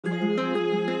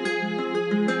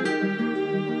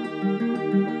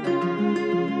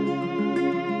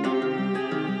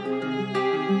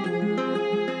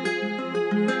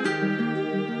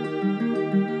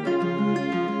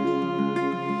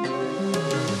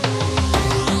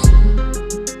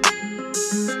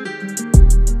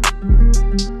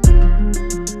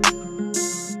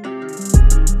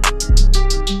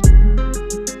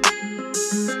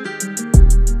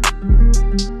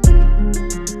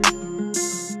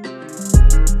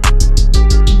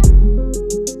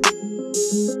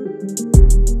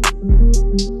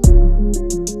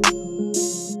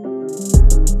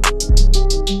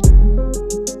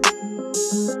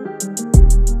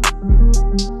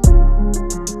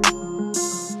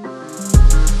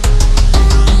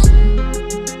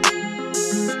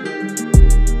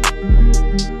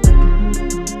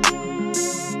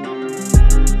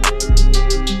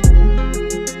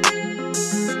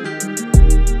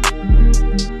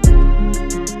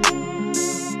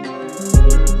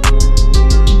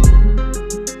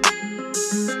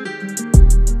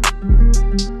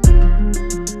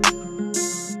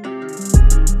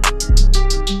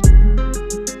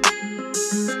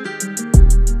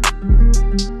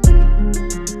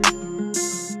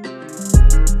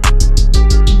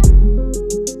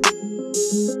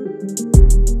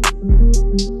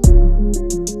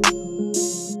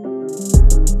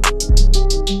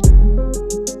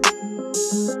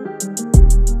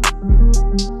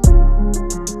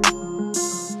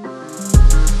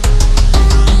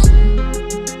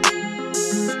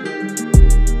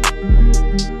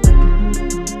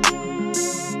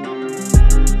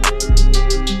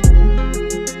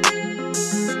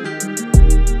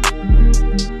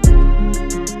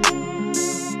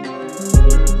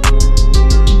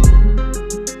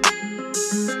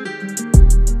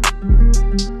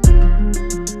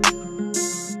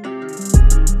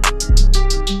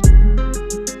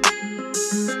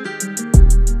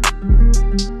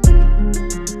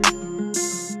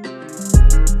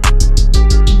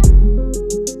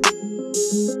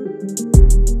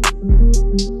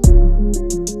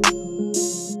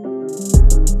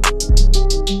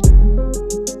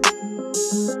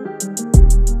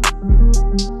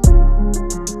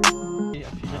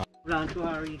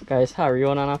Guys, Harry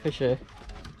on a fish here.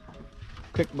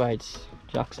 Quick bites,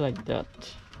 jacks like that.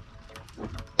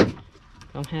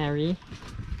 Come Harry.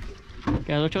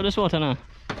 Guys, watch out this water now.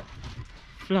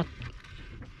 Flat.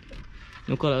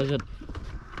 No color is it?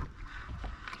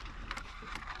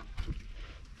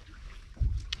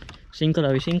 Same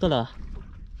color, same color.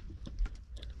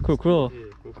 Crow,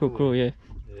 yeah.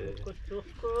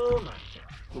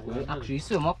 Actually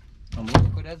swim up.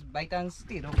 Could just bite and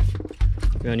stay up.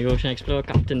 We're on the ocean explorer,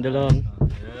 Captain Dillon.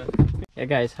 Yeah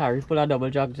guys, Harry pull a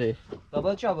double jog today.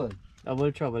 Double trouble.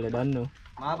 Double trouble, I don't know.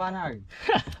 Marvan Harry.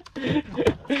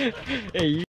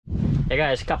 Hey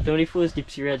guys, Captain only first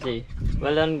deep sea red day.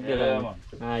 Well done, Dillon. Yeah,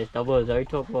 nice, doubles, how we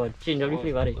talk about. Change every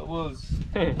flavor. Doubles.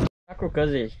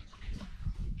 Crookers day.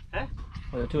 Huh?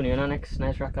 Well, Tony, on our next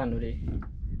nice Racando day.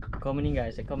 Coming in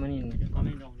guys, they're coming in.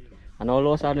 Coming down. And all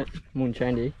lost out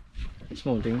Moonshine day.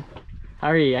 Small thing.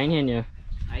 Harry, I ain't here.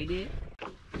 I did.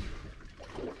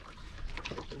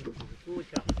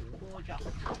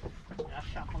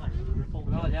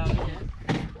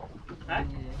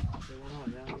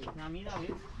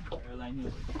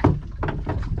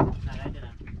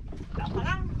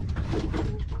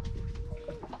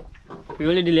 We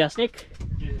only delay a snake?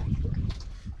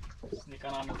 Snake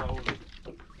on the hole.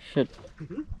 Shit.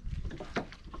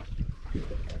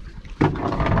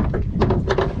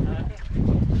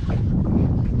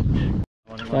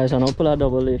 Guys, I know pull a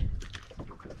double A.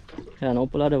 Yeah, I know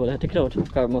pull a double A. Take it out,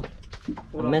 Karma.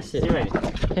 Mess it.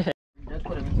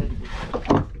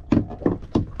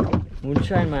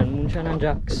 Moonshine man, moonshine and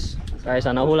jacks. Guys,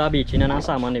 I know whole beach in and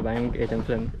salmon they buy him eating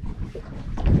film.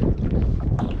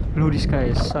 Blue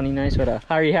skies, sunny nice weather.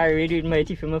 Harry, we doing my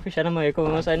teeth film fish and I'm going to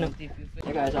come outside now.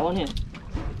 Hey guys, I want here.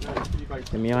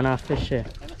 Let me on a fish here.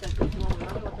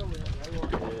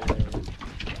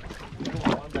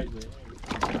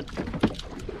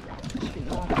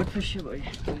 Good fish here, boy.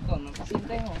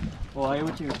 Oh, I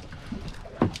with you.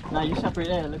 Now you separate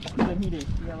there, look at the meat.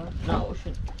 No,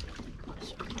 ocean.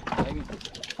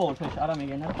 Four fish, Adam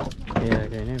again now. Yeah,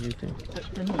 again, everything.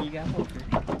 The knee, you got four fish.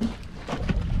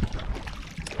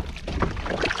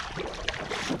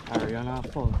 Ariana,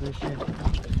 four fish here.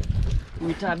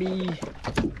 Utabi.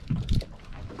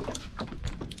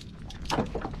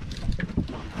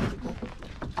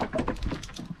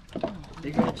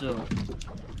 They got so.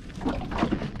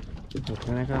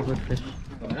 Can I got good fish?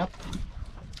 Coming up.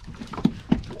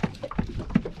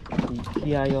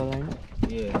 Here your line?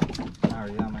 Yeah.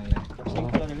 Harry on my line.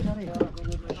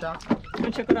 Shark.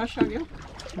 Can check it out, shark, yeah?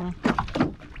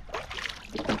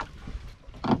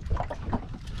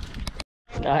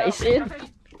 It's in.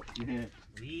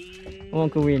 I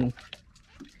want to win.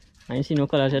 I ain't seen no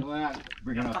colors yet. I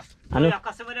know.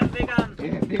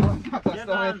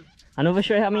 I know for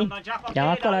sure, Hammy. Yeah,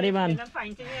 what color, man?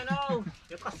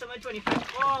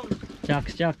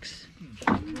 Jacks.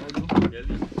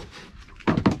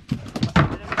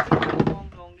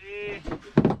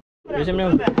 Where's him now?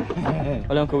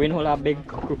 Hold on, win hold up big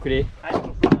crook today.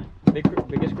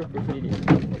 Biggest crook today.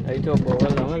 I talk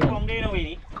about hold on.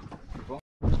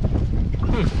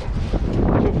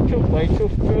 Chup, boy,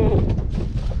 chup.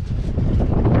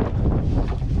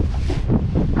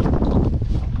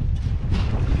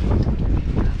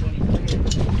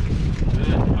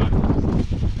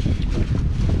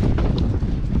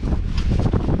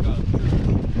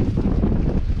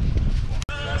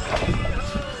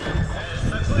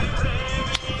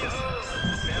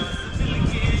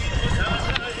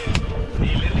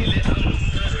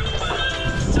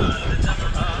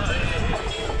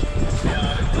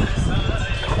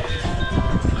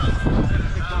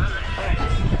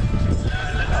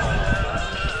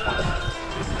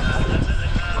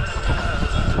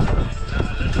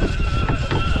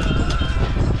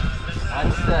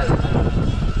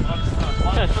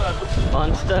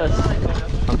 Monsters.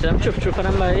 I'm chup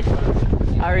on my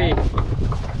Harry.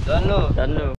 Don't know.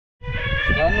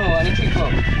 Any trick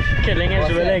up? Killing is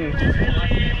willing.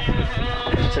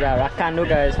 So that Racando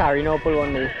guys, Harry no pull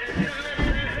one day.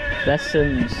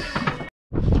 Lessons.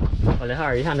 Well,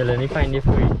 Harry handle any find it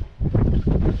for you.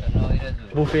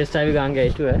 Buffet style we gonna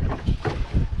get too, eh?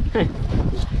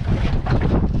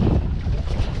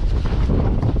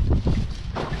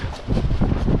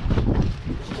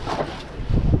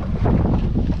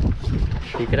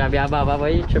 Could have baba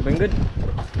boy, tripping good.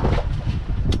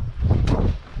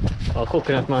 Oh,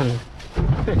 coconut man.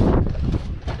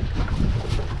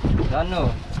 Don't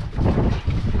know.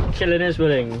 Killing is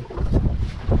willing.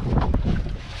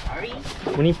 Harry?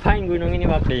 We need pine going on in the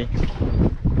back there.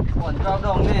 SpongeBob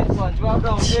down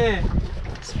there.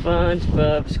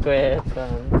 SpongeBob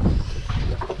SquarePants.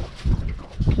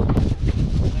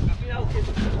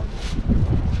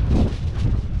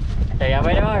 Hey,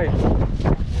 apa dia?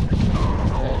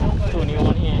 Two new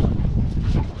one here.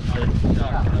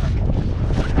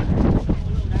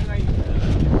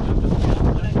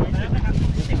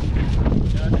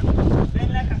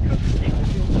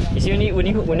 You see when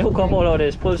you hook up all of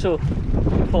this, pull so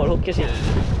fall hook you see.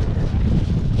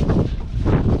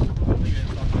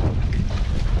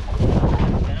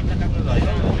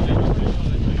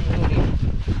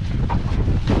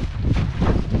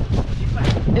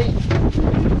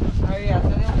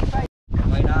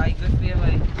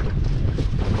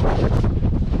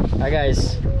 Alright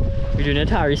guys, we're doing a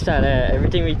Atari style,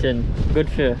 everything written, good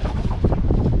for.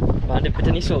 Want to put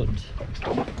any salt.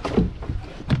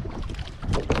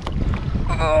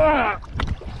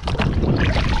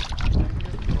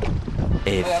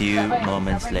 A few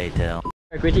moments later.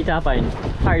 Quick tapain.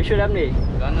 Harry should have me.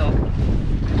 Gano.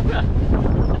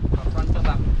 Front to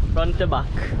back. Front to back.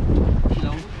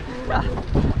 Long.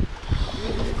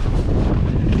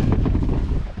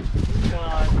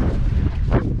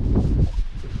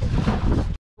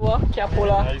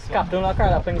 Capula, Captain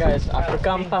Dillon guys,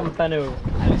 African Pompano.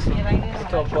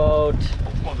 Talk about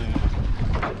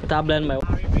tablet my.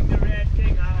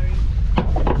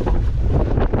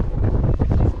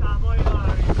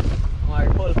 Alright,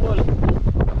 pull.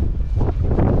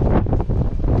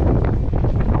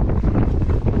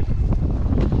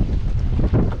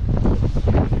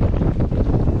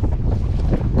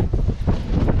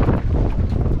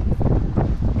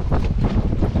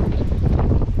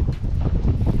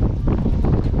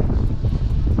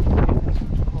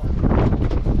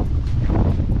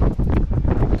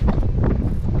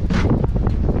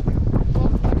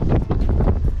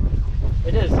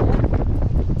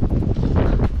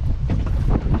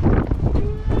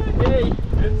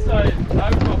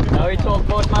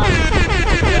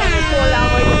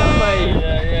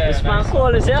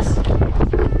 Yes?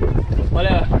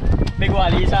 Wala, big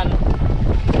walisan.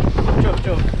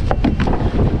 Chup.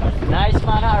 Nice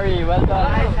man, Harry. Well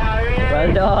done. Nice, Harry.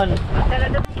 Well done.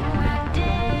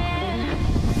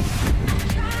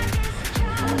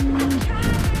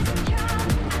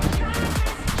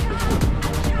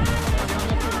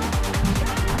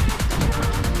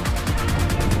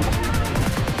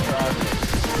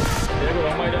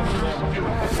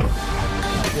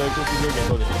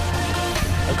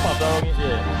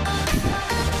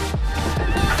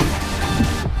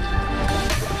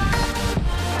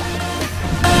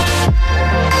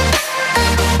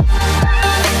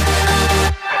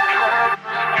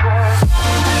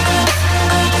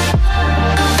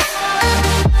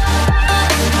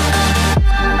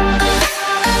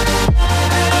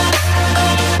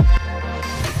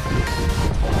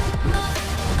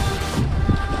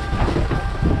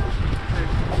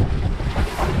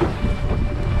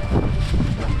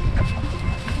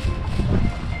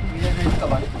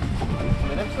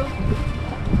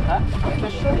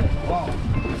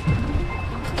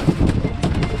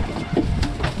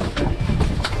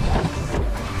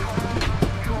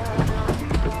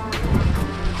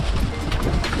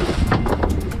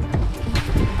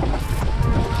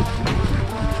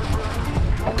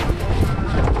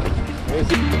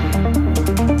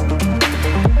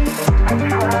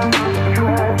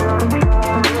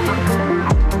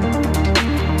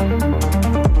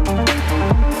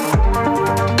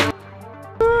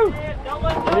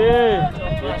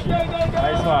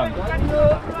 Nice one.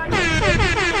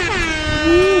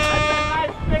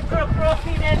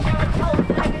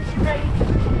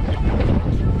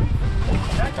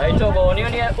 Right, so we're only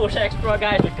on the Ocean Explorer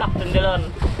guys with Captain Dillon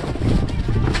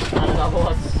and the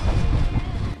horse.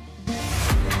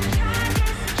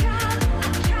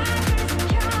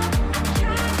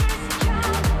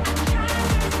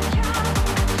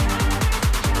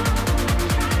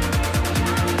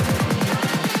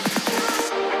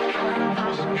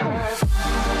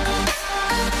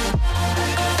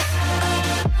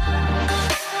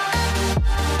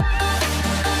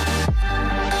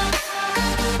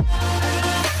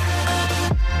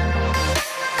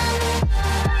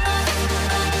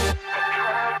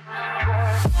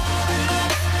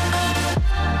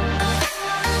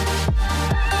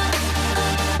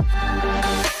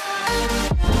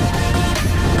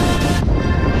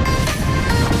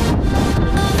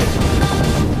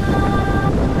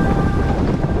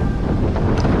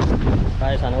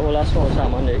 Guys, and all I saw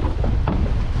salmon there.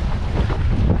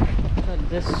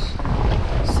 This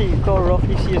sea called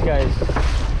roughly seas, guys.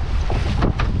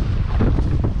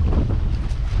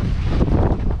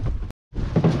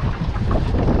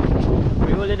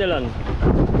 We hold it, Dillon.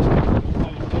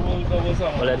 Double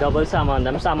salmon. Well, a double salmon.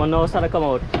 Them salmon now start to come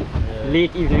out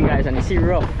late evening, guys, and the sea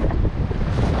rough.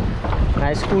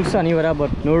 Nice cool sunny weather,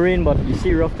 but no rain, but you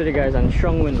see rough today guys and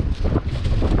strong wind.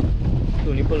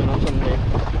 Only pulling up someday.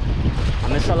 I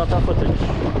miss a lot of footage.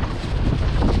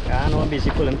 I know I'm busy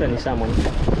pulling plenty salmon.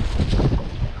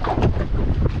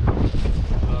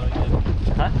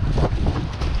 Huh?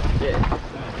 Yeah.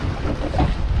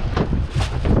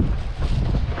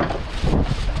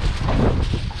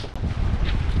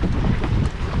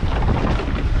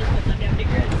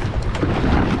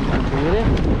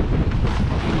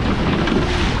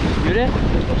 You there?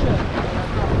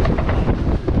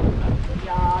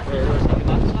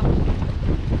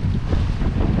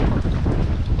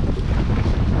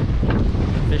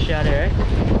 Fish out there, right?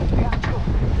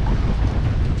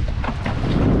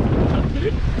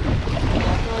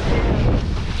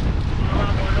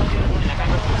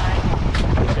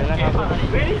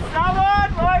 Ready, salmon,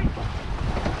 boy!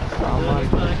 Salmon.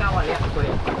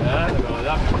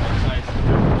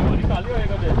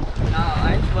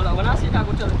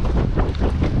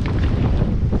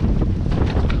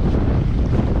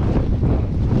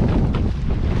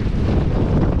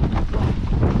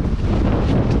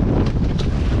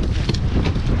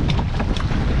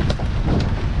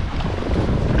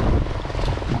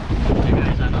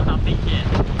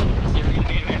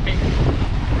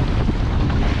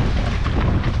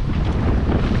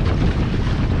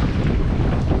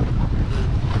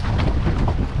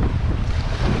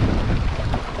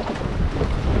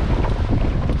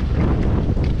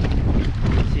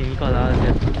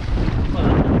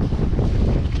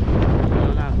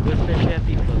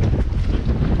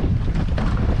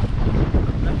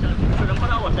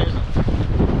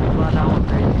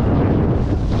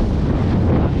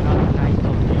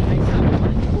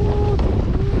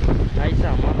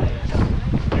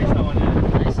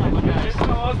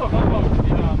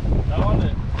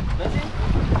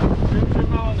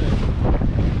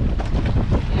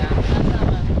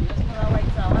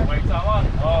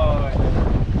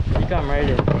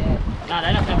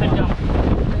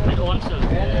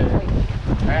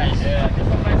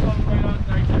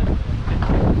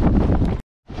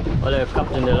 Well,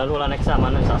 Captain Dillon will next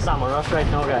salmon. It's a salmon rush right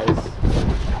now, guys.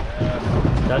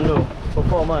 Done do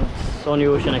performance on the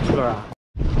Ocean Explorer.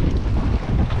 You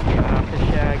have to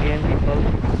share again, people.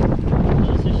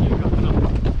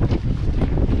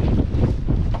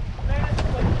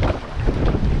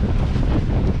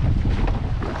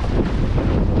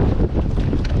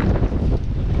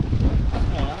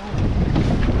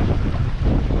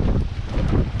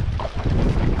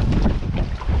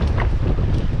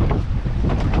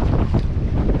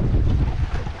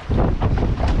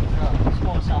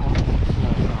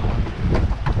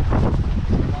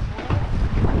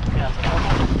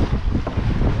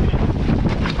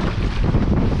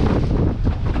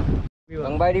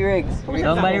 By the rigs.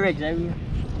 Down by the rigs,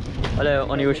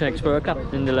 well, on the Ocean Explorer,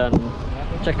 Captain Dillon.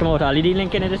 Check him out. I'll leave the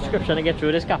link in the description to get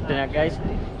through this captain, guys.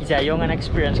 He's a young and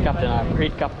experienced captain, a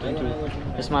great captain too.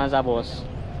 This man's a boss.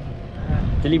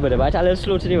 Delivered, but a little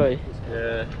slow today, boy.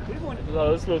 Yeah, it's a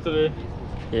little slow today.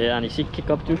 Yeah, and you see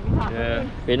kick up too. Yeah.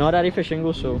 You know how the fishing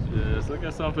goes, so. Yeah, it's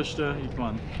like some fish to eat,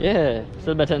 man. Yeah,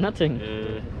 still better than nothing.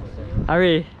 Yeah.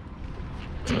 Harry.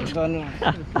 Don't know.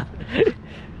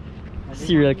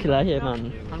 Serial killer here,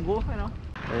 man. And go, you know.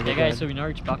 Hey guys, so we now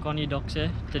reached back on the docks here.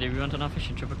 Today we went on a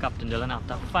fishing trip with Captain Dillon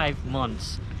after 5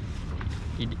 months.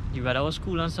 The weather was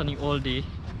cool and sunny all day,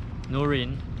 no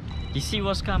rain. The sea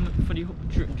was calm for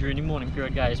during the morning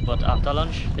period, guys, but after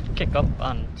lunch it kicked up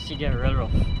and sea get real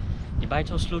rough. The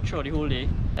bites was slow throughout the whole day.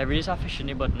 Every day is a fishing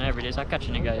day, but not every day is a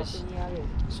catching it, guys.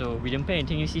 So we didn't pay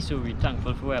anything you see, so we're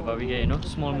thankful for wherever we get, you know,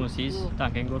 small mercies.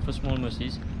 Thanking God for small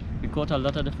mercies. We caught a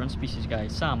lot of different species,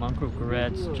 guys. Salmon, croaker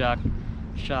reds, jack,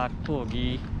 shark,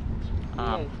 porgy,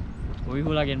 we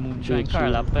will again moonshine,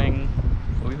 carlaping,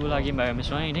 we will again by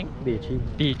miss anything?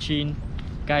 Bachine.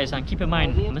 Guys, and keep in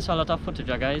mind, I missed a lot of footage,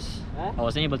 guys. I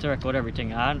wasn't able to record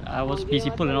everything, and I was busy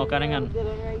pulling out and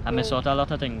I missed out a lot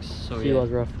of things. So Sea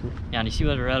was rough too. yeah, and the sea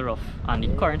was real rough, and the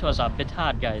current was a bit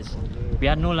hard, guys. We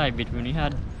had no live bait, we only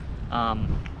had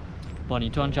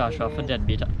Bonito and Joshua for dead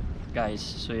bait, guys.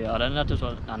 So yeah, other than that, it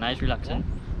was a nice, relaxing,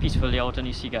 peaceful day out on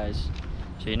the sea, guys.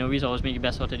 So you know, we always make the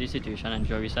best out of the situation,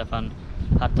 enjoy yourself, and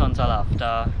had tons of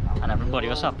laughter, and everybody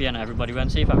was happy, and everybody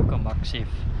went safe and we come back safe.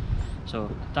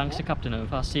 So thanks to Captain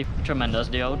for a safe, tremendous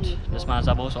day out. This man's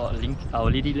about, so I'll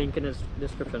leave the link in the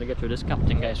description to get to this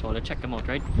captain, guys, so I'll check him out,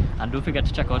 right? And don't forget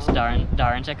to check out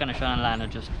Darren's Connection and Line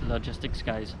Logistics,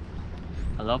 guys.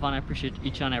 I love and I appreciate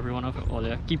each and every one of you all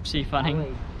here. Keep safe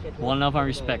and one love and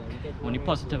respect. Only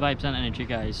positive vibes and energy,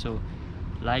 guys. So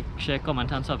like, share,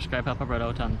 comment and subscribe, help a brother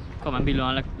out, and comment below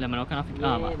and let me know kind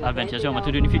of adventures you want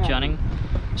to do in the future.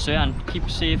 So yeah, and keep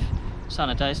safe,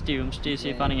 sanitize, stay home, stay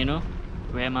safe, and you know,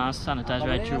 wear mask, sanitize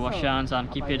right through, wash your hands,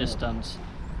 and keep your distance.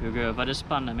 We'll go over this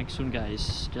pandemic soon,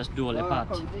 guys. Just do all your part.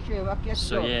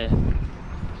 So yeah.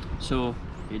 So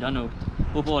you don't know.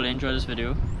 Hope all enjoy this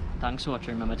video. Thanks for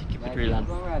watching. Remember to keep it real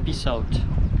and peace out.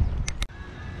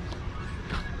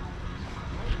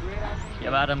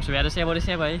 Yeah, Adam, so we had to say about this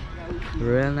here, boy.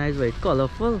 Real nice, boy.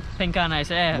 Colorful. Pink and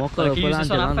nice, eh? More But you colourful use this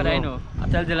than one after Dylan, that, you know. I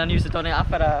tell Dylan use it on it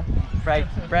after that.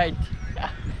 Bright.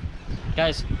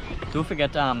 Guys, don't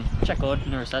forget check out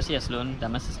Nurse C.S. Sloan,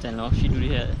 my sister-in-law. She do the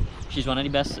hair. She's one of the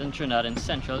best in Trinidad, in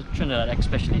Central Trinidad,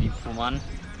 especially the woman.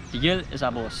 The girl is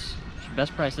our boss. She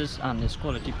best prices and this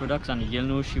quality products, and the girl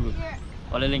knows she will.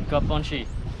 All the link up on she.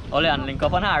 All the link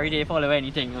up on Harry. They follow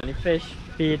anything. Only fish,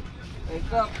 feed.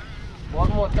 Link up.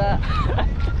 One water.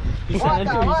 He's selling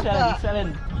too. He's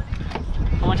selling.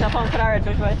 How much I found for that red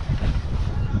fish, boy?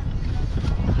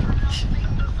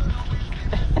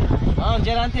 100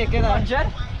 and take it. 100?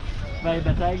 Very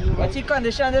better. What's the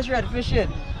condition this redfish in?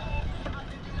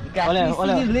 Ole,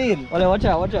 watch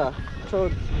out. So,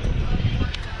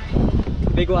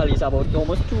 big wally is about 3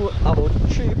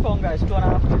 pounds, guys,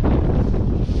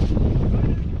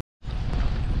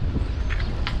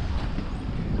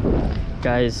 2.5.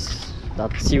 Guys,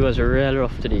 that sea was real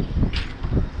rough today,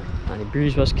 and the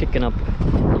breeze was kicking up.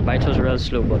 The bite was real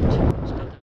slow, but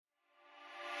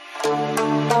still.